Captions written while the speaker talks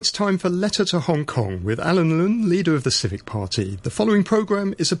time for Letter to Hong Kong with Alan Lun, leader of the Civic Party. The following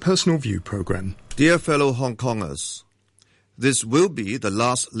programme is a personal view programme. Dear fellow Hongkongers, this will be the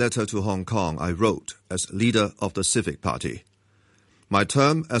last letter to Hong Kong I wrote as leader of the Civic Party. My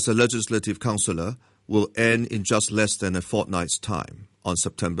term as a Legislative Councillor will end in just less than a fortnight's time, on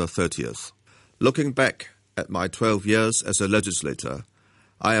September 30th. Looking back at my 12 years as a legislator,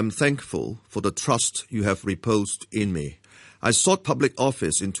 I am thankful for the trust you have reposed in me. I sought public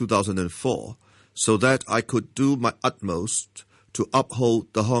office in 2004 so that I could do my utmost to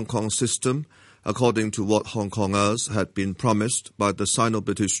uphold the Hong Kong system according to what Hongkongers had been promised by the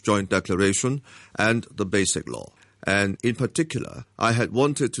Sino-British Joint Declaration and the Basic Law. And in particular, I had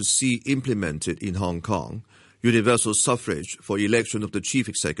wanted to see implemented in Hong Kong universal suffrage for election of the Chief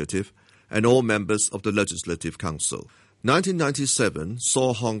Executive and all members of the Legislative Council. 1997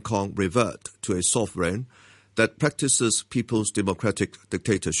 saw Hong Kong revert to a sovereign that practices people's democratic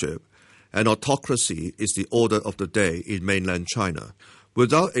dictatorship, and autocracy is the order of the day in mainland China.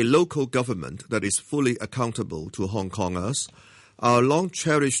 Without a local government that is fully accountable to Hong Kongers, our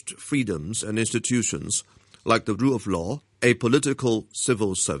long-cherished freedoms and institutions, like the rule of law, a political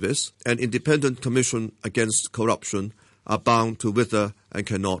civil service, and independent commission against corruption, are bound to wither and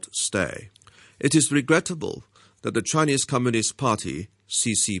cannot stay. It is regrettable that the Chinese Communist Party,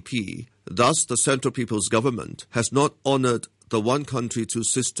 CCP, thus the Central People's Government, has not honored the one country, two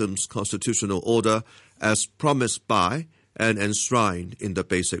systems constitutional order as promised by and enshrined in the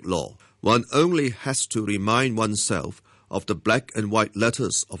Basic Law. One only has to remind oneself of the black and white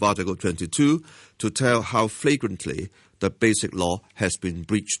letters of Article 22 to tell how flagrantly the Basic Law has been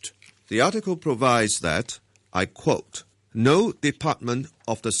breached. The article provides that, I quote, "No department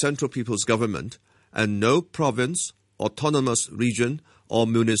of the Central People's Government and no province, autonomous region, or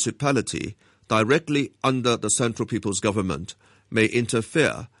municipality directly under the Central People's Government may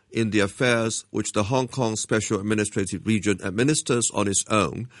interfere in the affairs which the Hong Kong Special Administrative Region administers on its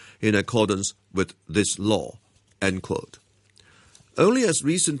own in accordance with this law." End quote. Only as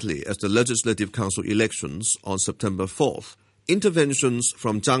recently as the Legislative Council elections on September 4th, interventions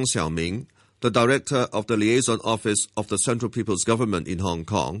from Zhang Xiaoming, the director of the Liaison Office of the Central People's Government in Hong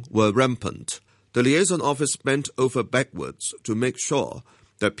Kong, were rampant. The Liaison Office bent over backwards to make sure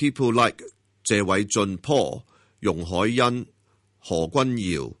that people like Zhe Weijun Paul, Yong Hoi Yan, He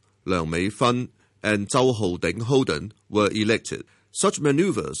Guanyao, Leong Meifan, and Zhao Houding Holden were elected. Such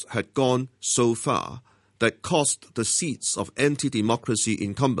maneuvers had gone so far that cost the seats of anti-democracy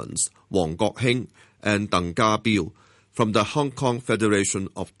incumbents Wong Kok Heng and Deng Ka-biu from the Hong Kong Federation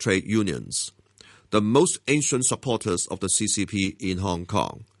of Trade Unions, the most ancient supporters of the CCP in Hong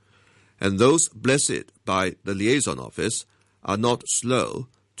Kong. And those blessed by the Liaison Office are not slow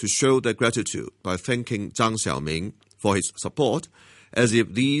to show their gratitude by thanking Zhang Xiaoming for his support as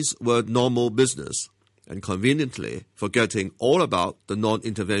if these were normal business, and conveniently forgetting all about the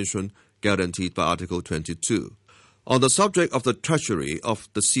non-intervention guaranteed by Article 22. On the subject of the treachery of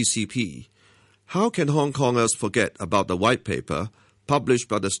the CCP, how can Hong Kongers forget about the white paper published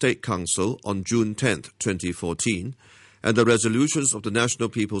by the State Council on June 10, 2014, and the resolutions of the National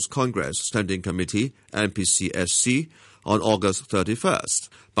People's Congress Standing Committee, NPCSC, on August 31st.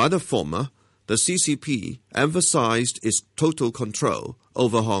 By the former, the CCP emphasized its total control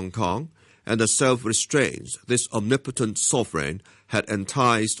over Hong Kong, and the self-restraints this omnipotent sovereign had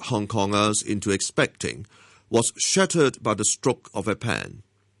enticed Hong Kongers into expecting was shattered by the stroke of a pen.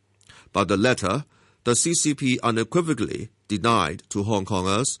 By the latter, the CCP unequivocally denied to Hong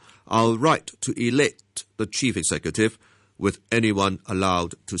Kongers our right to elect the Chief Executive, with anyone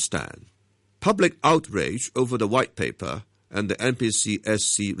allowed to stand. Public outrage over the white paper and the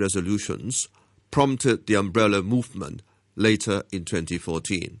NPCSC resolutions prompted the umbrella movement later in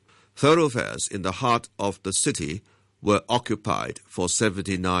 2014. Thoroughfares in the heart of the city were occupied for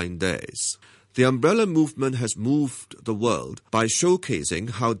 79 days. The umbrella movement has moved the world by showcasing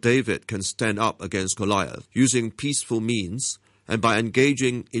how David can stand up against Goliath using peaceful means and by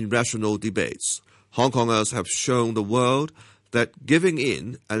engaging in rational debates. Hong Kongers have shown the world that giving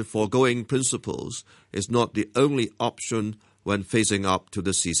in and foregoing principles is not the only option when facing up to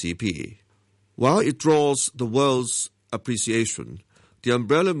the CCP. While it draws the world's appreciation, the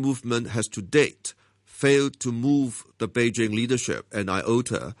umbrella movement has to date failed to move the Beijing leadership an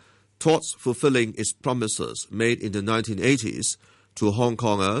iota towards fulfilling its promises made in the 1980s to Hong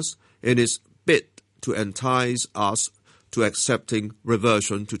Kongers in its bid to entice us to accepting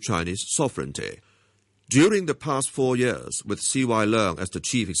reversion to Chinese sovereignty. During the past 4 years, with C.Y. Leong as the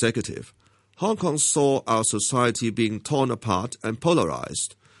chief executive, Hong Kong saw our society being torn apart and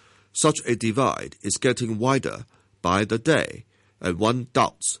polarized. Such a divide is getting wider by the day, and one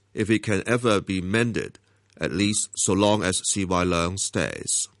doubts if it can ever be mended, at least so long as C.Y. Leong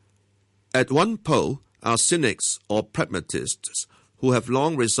stays. At one poll, are cynics or pragmatists who have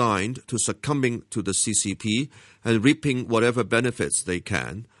long resigned to succumbing to the CCP and reaping whatever benefits they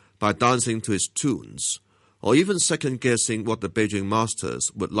can by dancing to its tunes, or even second-guessing what the Beijing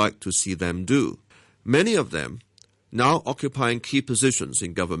masters would like to see them do. Many of them, now occupying key positions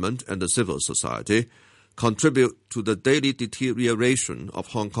in government and the civil society, contribute to the daily deterioration of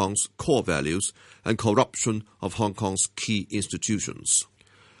Hong Kong's core values and corruption of Hong Kong's key institutions.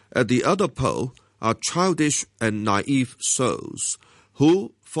 At the other pole are childish and naive souls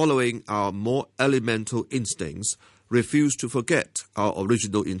who, following our more elemental instincts, refuse to forget our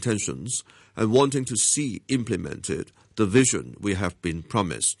original intentions and wanting to see implemented the vision we have been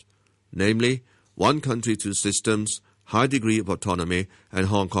promised, namely, one country, two systems, high degree of autonomy, and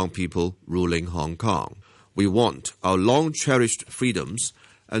Hong Kong people ruling Hong Kong. We want our long-cherished freedoms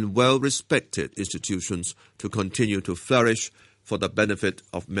and well-respected institutions to continue to flourish for the benefit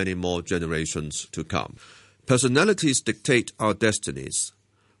of many more generations to come. Personalities dictate our destinies.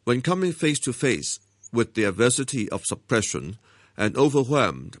 When coming face to face with the adversity of suppression and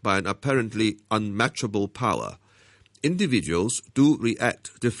overwhelmed by an apparently unmatchable power, individuals do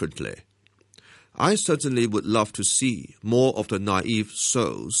react differently. I certainly would love to see more of the naive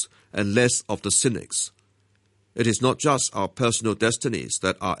souls and less of the cynics. It is not just our personal destinies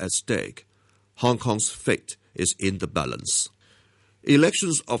that are at stake. Hong Kong's fate is in the balance.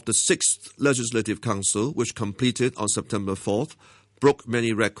 Elections of the 6th Legislative Council, which completed on September 4th, broke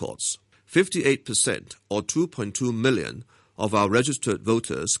many records. 58%, or 2.2 million, of our registered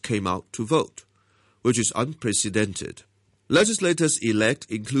voters came out to vote, which is unprecedented. Legislators-elect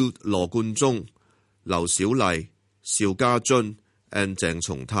include Luo Gun-zhong, Lau Xiaolai, Xiao Ga-jun, and Zhang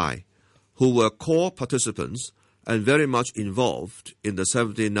Congtai, who were core participants and very much involved in the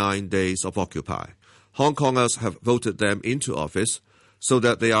 79 days of Occupy. Hong Kongers have voted them into office so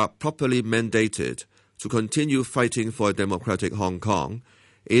that they are properly mandated to continue fighting for a democratic Hong Kong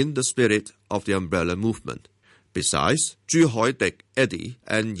in the spirit of the umbrella movement. Besides, Zhu Haidik, Eddie,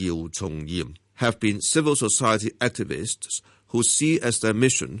 and Yiu Chongyim have been civil society activists who see as their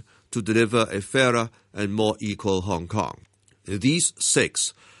mission to deliver a fairer and more equal Hong Kong. These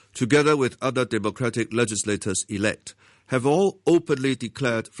 6, together with other democratic legislators-elect, have all openly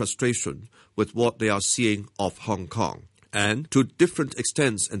declared frustration with what they are seeing of Hong Kong, and to different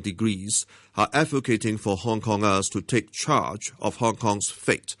extents and degrees are advocating for Hong Kongers to take charge of Hong Kong's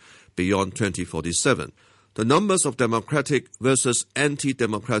fate beyond 2047. The numbers of democratic versus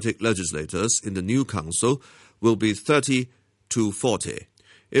anti-democratic legislators in the new council will be 30 to 40.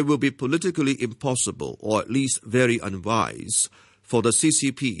 It will be politically impossible, or at least very unwise, for the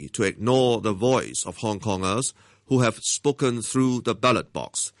CCP to ignore the voice of Hong Kongers who have spoken through the ballot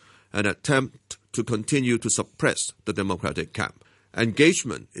box and attempt to continue to suppress the democratic camp.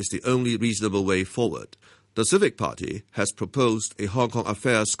 Engagement is the only reasonable way forward. The Civic Party has proposed a Hong Kong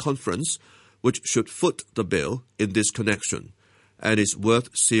Affairs Conference which should foot the bill in this connection, and is worth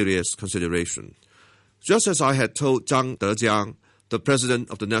serious consideration. Just as I had told Zhang Dejiang, the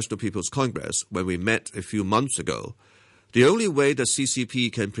president of the National People's Congress, when we met a few months ago, the only way the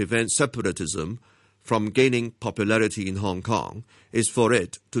CCP can prevent separatism from gaining popularity in Hong Kong is for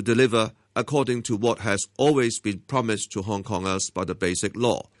it to deliver according to what has always been promised to Hong Kongers by the Basic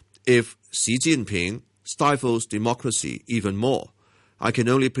Law. If Xi Jinping stifles democracy even more, I can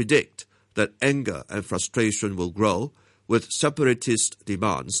only predict that anger and frustration will grow, with separatist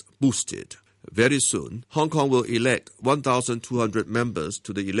demands boosted. Very soon, Hong Kong will elect 1,200 members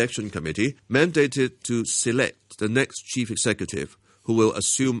to the election committee mandated to select the next chief executive who will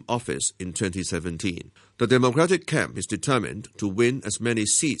assume office in 2017. The Democratic camp is determined to win as many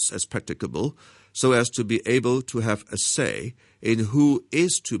seats as practicable so as to be able to have a say in who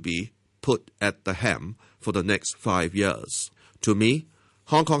is to be put at the helm for the next 5 years. To me,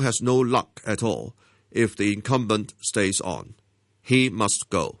 Hong Kong has no luck at all if the incumbent stays on. He must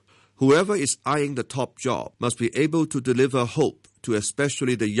go. Whoever is eyeing the top job must be able to deliver hope to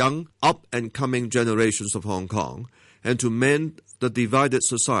especially the young, up-and-coming generations of Hong Kong, and to mend the divided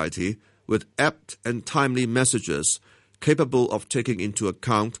society with apt and timely messages capable of taking into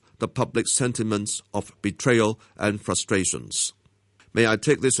account the public sentiments of betrayal and frustrations. May I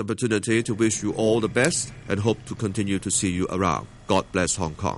take this opportunity to wish you all the best and hope to continue to see you around. God bless Hong Kong.